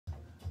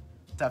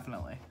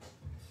definitely.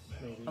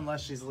 Maybe.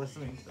 Unless she's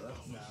listening to this.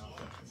 No.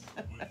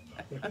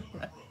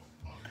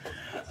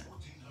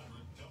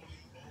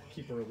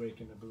 Keep her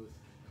awake in the booth.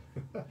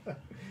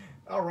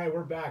 All right,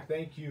 we're back.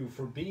 Thank you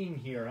for being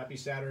here. Happy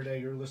Saturday.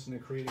 You're listening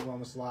to Creating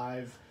Wellness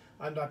Live.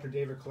 I'm Dr.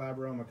 David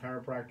Calabro. I'm a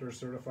chiropractor,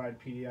 certified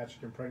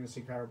pediatric and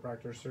pregnancy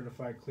chiropractor,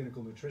 certified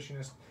clinical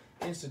nutritionist,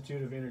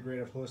 Institute of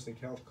Integrative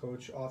Holistic Health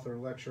coach, author,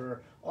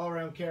 lecturer,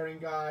 all-around caring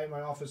guy.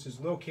 My office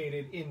is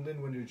located in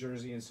Linwood, New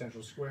Jersey in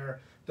Central Square.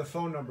 The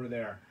phone number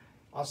there,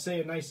 I'll say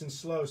it nice and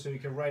slow so you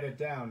can write it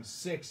down,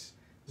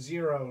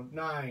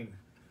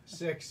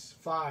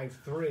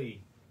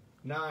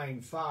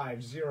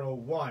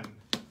 609-653-9501,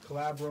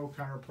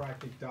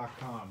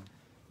 calabrochiropractic.com.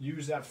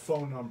 Use that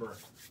phone number.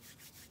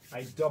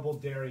 I double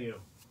dare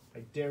you. I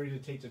dare you to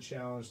take the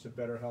challenge to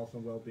better health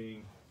and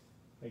well-being.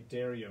 I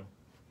dare you.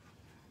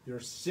 You're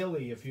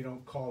silly if you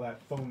don't call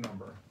that phone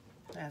number.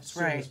 That's as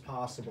soon right. as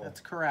possible. That's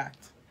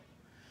correct.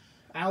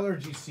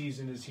 Allergy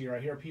season is here. I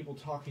hear people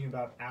talking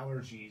about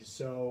allergies.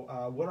 So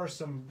what are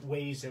some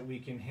ways that we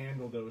can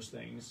handle those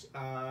things?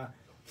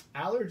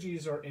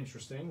 Allergies are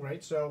interesting,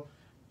 right? So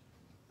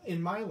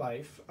in my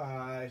life,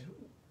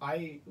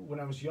 when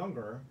I was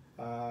younger,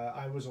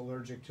 I was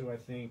allergic to, I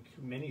think,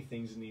 many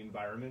things in the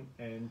environment,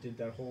 and did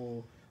that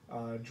whole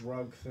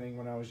drug thing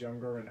when I was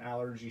younger, and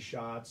allergy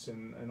shots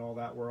and all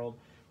that world.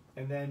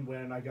 And then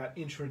when I got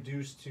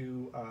introduced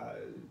to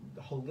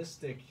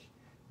holistic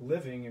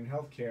living and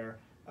healthcare,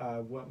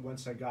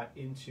 once I got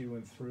into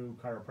and through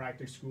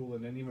chiropractic school,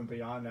 and then even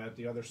beyond that,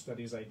 the other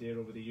studies I did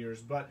over the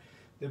years. But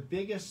the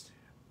biggest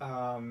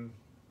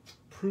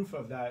proof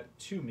of that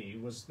to me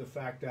was the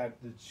fact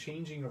that the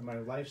changing of my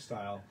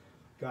lifestyle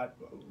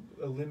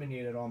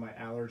eliminated all my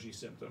allergy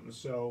symptoms.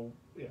 So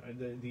you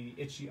know, the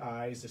itchy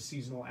eyes, the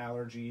seasonal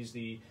allergies,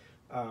 the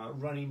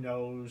runny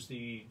nose,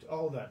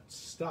 all that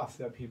stuff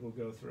that people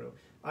go through,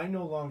 I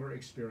no longer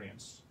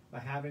experience. I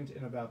haven't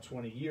in about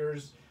 20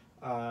 years,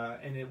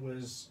 and it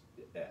was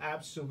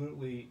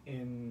absolutely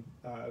in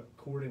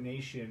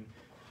coordination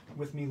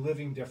with me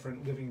living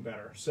different, living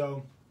better.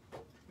 So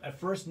I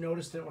first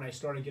noticed it when I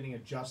started getting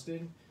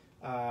adjusted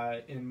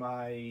in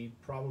my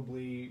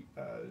probably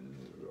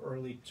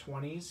early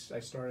 20s. I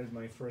started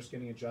my first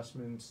getting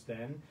adjustments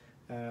then,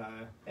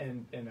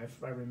 and I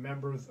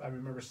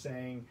remember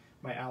saying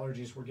my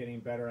allergies were getting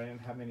better. I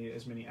didn't have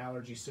as many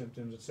allergy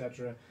symptoms,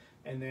 etc.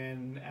 And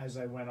then as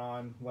I went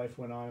on, life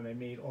went on, and I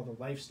made all the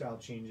lifestyle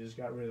changes,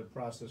 got rid of the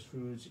processed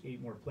foods,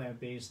 ate more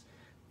plant-based,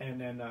 and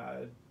then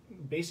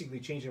basically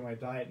changing my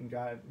diet and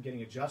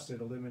getting adjusted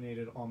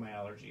eliminated all my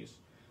allergies.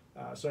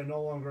 So I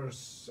no longer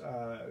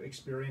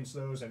experience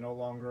those. I no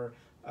longer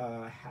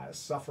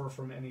suffer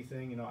from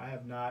anything. You know, I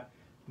have not,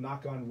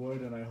 knock on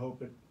wood, and I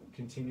hope it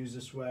continues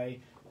this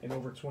way, in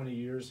over 20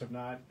 years have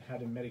not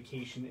had a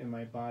medication in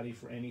my body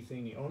for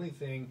anything. The only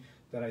thing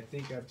that I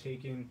think I've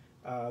taken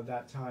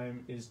that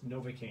time is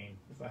Novocaine,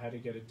 if I had to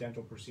get a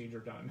dental procedure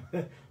done.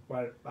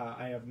 But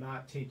I have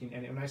not taken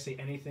any. When I say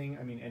anything,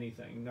 I mean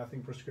anything.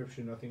 Nothing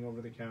prescription, nothing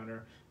over the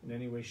counter in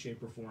any way,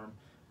 shape, or form.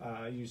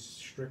 I use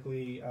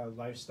strictly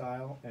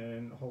lifestyle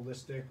and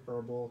holistic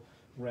herbal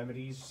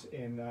remedies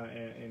in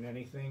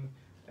anything,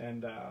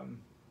 and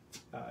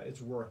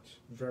it's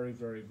worked very,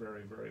 very,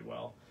 very, very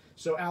well.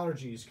 So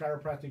allergies,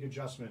 chiropractic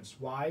adjustments.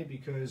 Why?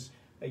 Because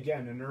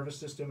again, the nervous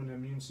system and the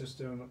immune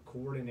system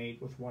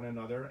coordinate with one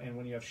another, and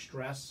when you have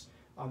stress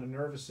on the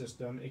nervous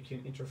system, it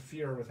can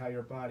interfere with how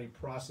your body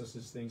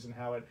processes things and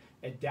how it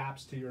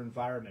adapts to your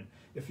environment.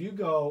 If you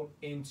go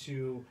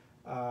into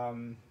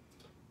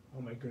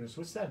oh my goodness,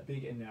 what's that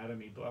big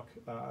anatomy book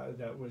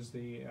that was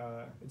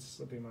it's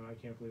slipping my mind,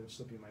 I can't believe it's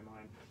slipping my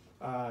mind,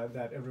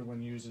 that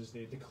everyone uses,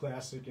 the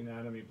classic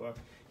anatomy book.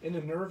 In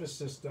the nervous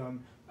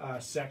system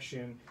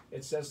section,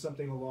 it says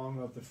something along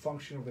of the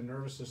function of the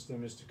nervous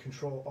system is to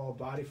control all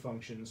body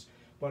functions,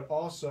 but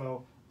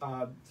also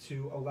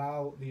to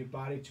allow the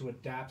body to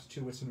adapt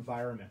to its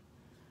environment.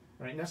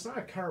 Right? And that's not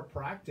a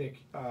chiropractic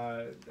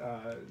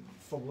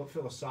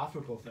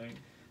philosophical thing.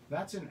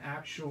 That's an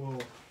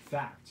actual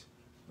fact.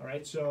 All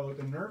right, so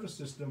the nervous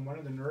system, one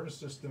of the nervous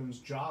system's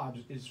jobs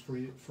is for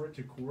it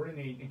to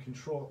coordinate and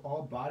control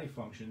all body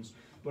functions,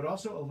 but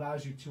also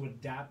allows you to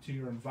adapt to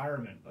your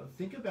environment.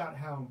 Think about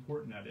how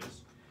important that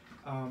is.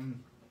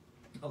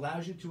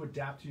 Allows you to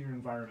adapt to your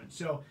environment.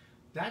 So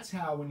that's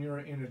how, when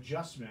you're in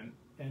adjustment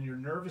and your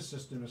nervous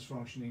system is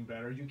functioning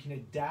better, you can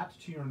adapt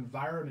to your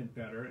environment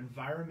better,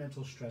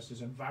 environmental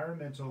stresses,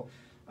 environmental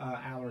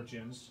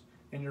allergens,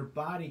 and your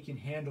body can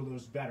handle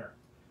those better.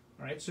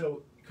 All right,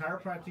 so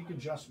chiropractic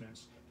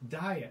adjustments.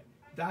 Diet.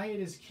 Diet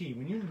is key.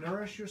 When you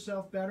nourish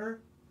yourself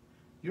better,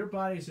 your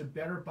body's in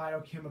better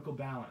biochemical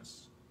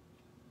balance.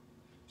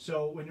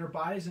 So when your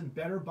body's in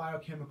better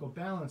biochemical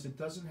balance, it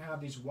doesn't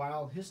have these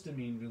wild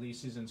histamine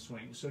releases and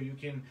swings. So you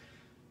can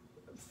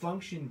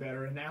function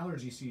better in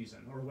allergy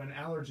season or when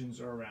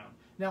allergens are around.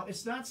 Now,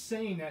 it's not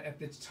saying that at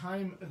the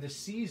time of the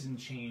season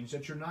change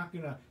that you're not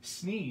going to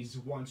sneeze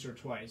once or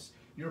twice.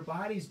 Your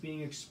body's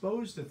being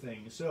exposed to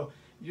things. So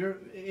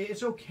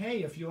it's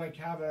okay if you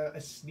have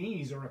a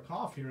sneeze or a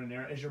cough here and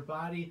there as your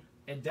body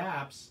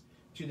adapts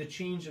to the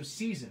change of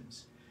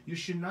seasons. You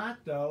should not,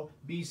 though,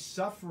 be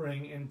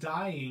suffering and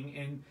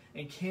dying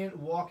and can't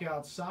walk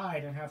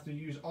outside and have to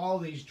use all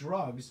these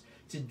drugs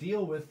to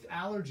deal with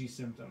allergy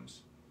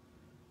symptoms.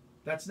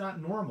 That's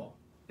not normal.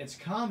 It's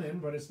common,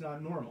 but it's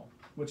not normal.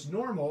 What's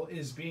normal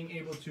is being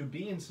able to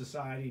be in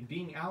society,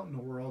 being out in the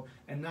world,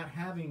 and not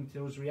having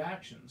those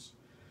reactions.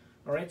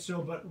 All right,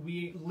 so, but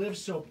we live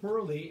so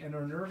poorly and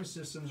our nervous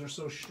systems are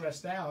so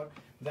stressed out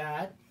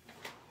that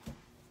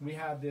we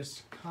have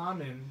this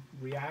common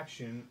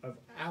reaction of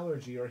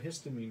allergy or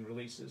histamine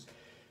releases.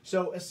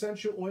 So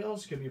essential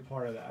oils can be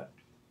part of that.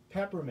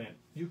 Peppermint,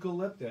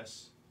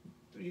 eucalyptus.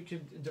 You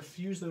can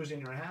diffuse those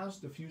in your house,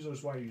 diffuse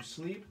those while you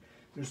sleep.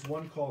 There's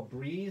one called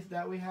Gr8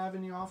 that we have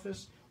in the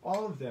office.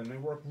 All of them, they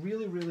work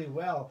really, really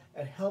well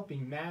at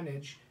helping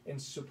manage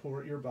and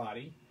support your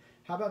body.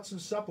 How about some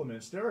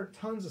supplements? There are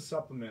tons of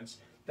supplements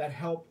that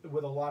help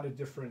with a lot of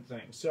different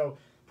things. So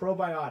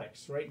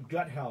probiotics, right?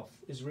 Gut health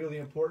is really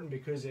important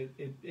because it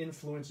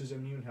influences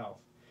immune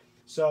health.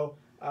 So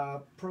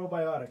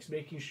probiotics,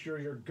 making sure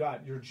your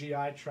gut, your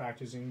GI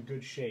tract is in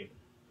good shape.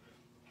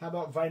 How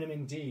about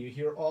vitamin D? You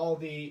hear all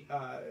the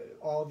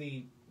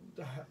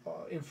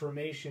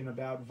information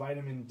about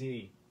vitamin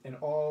D and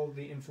all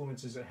the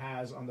influences it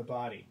has on the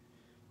body,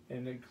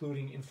 and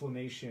including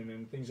inflammation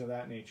and things of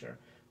that nature.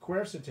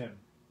 Quercetin.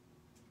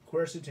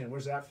 Quercetin,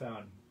 where's that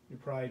found? You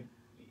probably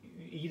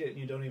eat it and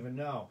you don't even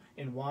know.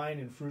 In wine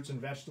and fruits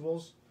and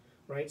vegetables,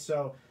 right?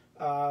 So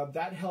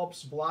that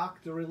helps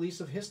block the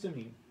release of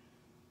histamine.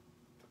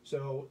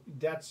 So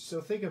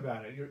think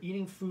about it. You're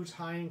eating foods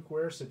high in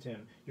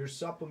quercetin. You're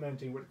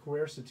supplementing with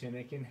quercetin.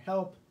 It can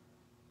help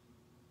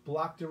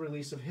block the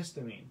release of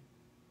histamine.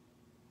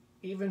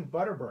 Even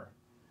butterbur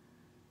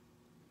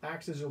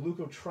acts as a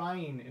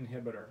leukotriene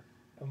inhibitor.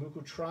 And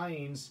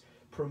leukotrienes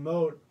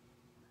promote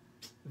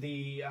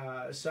the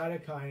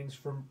cytokines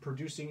from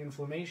producing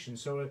inflammation.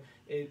 So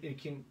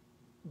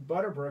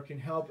butterbur can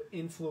help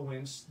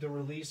influence the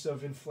release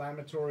of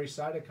inflammatory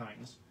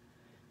cytokines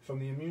from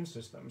the immune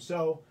system.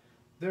 So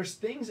there's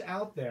things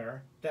out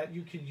there that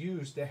you could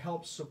use to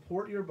help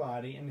support your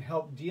body and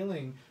help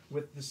dealing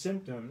with the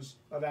symptoms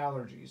of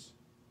allergies.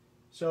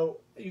 So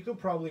you could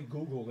probably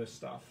Google this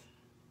stuff.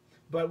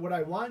 But what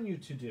I want you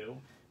to do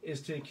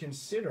is to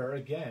consider,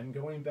 again,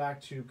 going back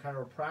to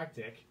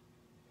chiropractic,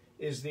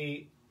 is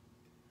a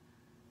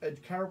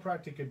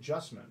chiropractic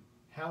adjustment,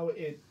 how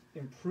it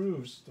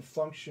improves the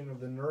function of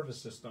the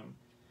nervous system.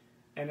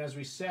 And as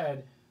we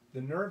said,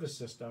 the nervous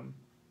system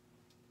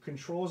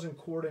controls and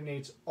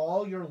coordinates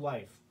all your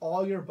life,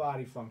 all your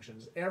body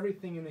functions,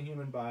 everything in the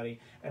human body,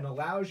 and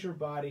allows your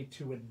body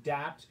to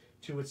adapt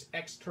to its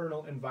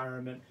external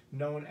environment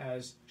known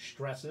as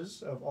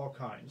stresses of all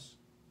kinds.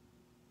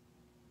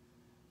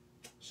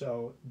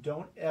 So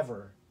don't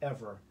ever,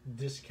 ever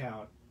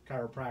discount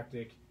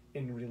chiropractic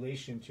in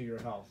relation to your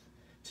health.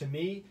 To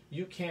me,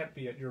 you can't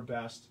be at your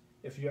best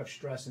if you have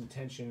stress and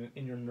tension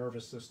in your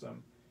nervous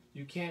system.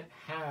 You can't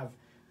have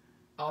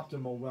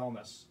optimal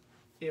wellness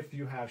if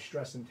you have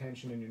stress and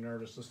tension in your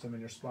nervous system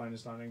and your spine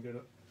is not in good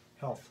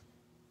health.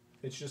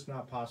 It's just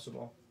not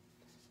possible.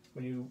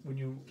 When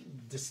you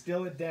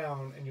distill it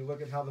down and you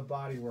look at how the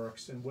body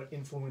works and what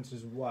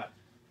influences what,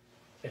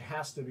 it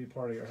has to be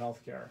part of your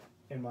health care,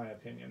 in my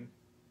opinion.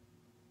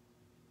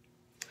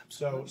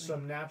 So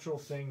some natural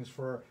things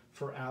for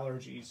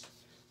allergies.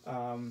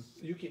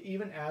 You can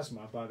even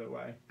asthma, by the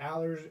way.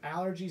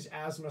 Allergies,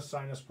 asthma,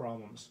 sinus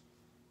problems.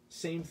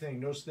 Same thing.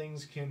 Those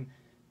things can,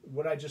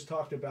 what I just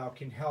talked about,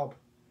 can help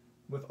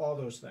with all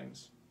those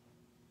things.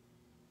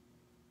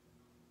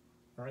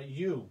 All right,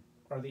 you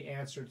are the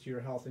answer to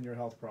your health and your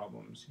health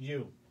problems.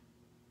 You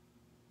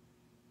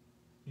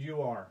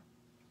are.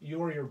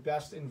 You are your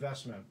best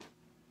investment.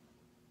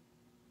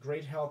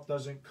 Great health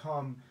doesn't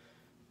come,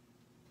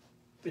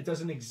 it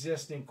doesn't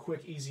exist in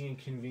quick, easy, and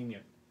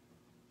convenient.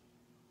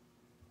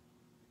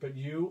 But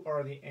you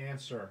are the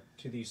answer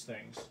to these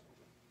things.